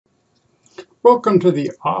Welcome to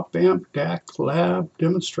the Op-Amp DAC Lab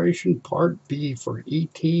Demonstration Part B for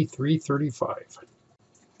ET335.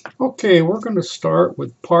 Okay, we're going to start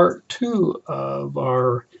with Part 2 of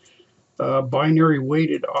our binary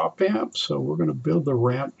weighted op-amp. So we're going to build the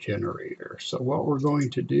ramp generator. So what we're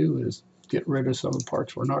going to do is get rid of some of the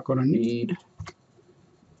parts we're not going to need.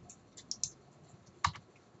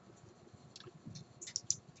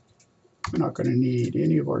 We're not going to need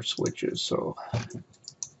any of our switches. So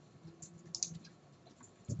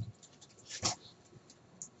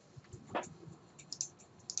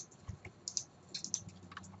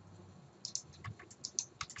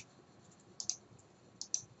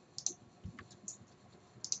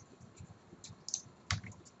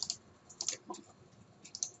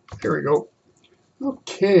there we go.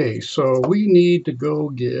 Okay, so we need to go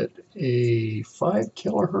get a 5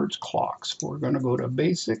 kilohertz clock. So we're going to go to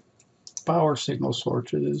basic power signal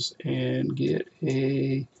sources and get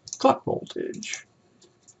a clock voltage.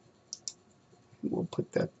 We'll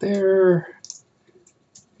put that there.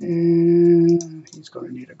 And he's going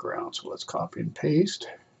to need a ground, so let's copy and paste.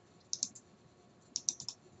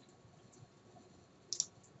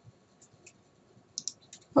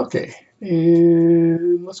 Okay,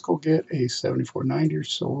 and let's go get a 7490.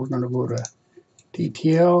 So we're going to go to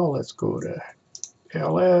TTL. Let's go to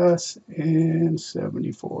LS and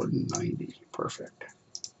 7490. Perfect.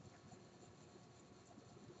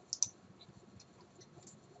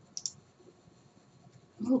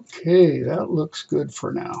 Okay, that looks good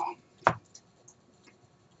for now.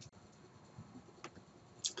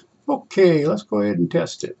 Okay, let's go ahead and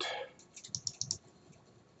test it.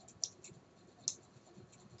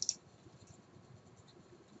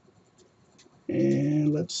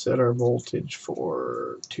 And let's set our voltage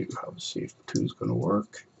for 2. Let's see if 2 is going to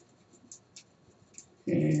work.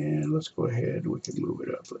 And let's go ahead, we can move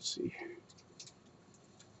it up. Let's see.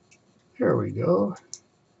 There we go.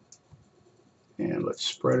 And let's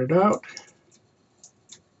spread it out.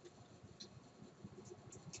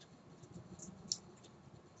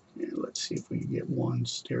 And let's see if we can get one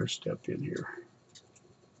stair step in here.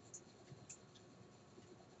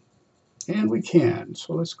 And we can.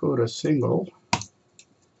 So let's go to single.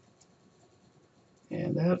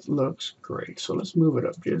 And that looks great. So let's move it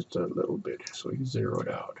up just a little bit so we can zero it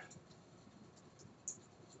out.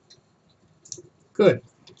 Good.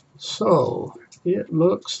 So it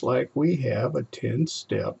looks like we have a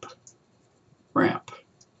 10-step ramp.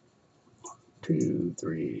 2,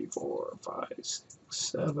 3, 4, 5, 6,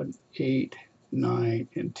 7, 8, 9,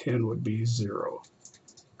 and 10 would be 0.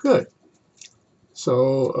 Good.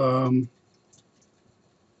 So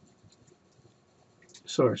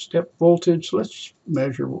so our step voltage, let's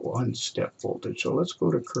measure one step voltage. So let's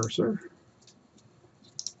go to cursor,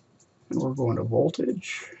 and we're going to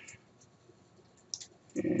voltage.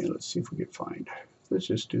 And let's see if we can find. Let's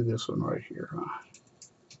just do this one right here, huh?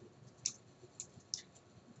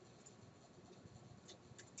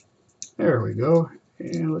 There we go.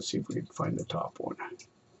 And let's see if we can find the top one.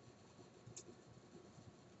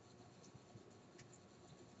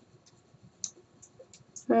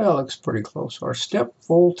 That looks pretty close. Our step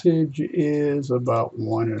voltage is about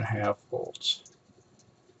 1.5 volts.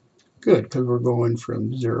 Good, because we're going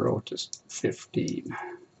from 0 to 15.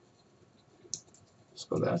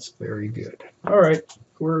 So that's very good. All right,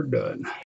 we're done.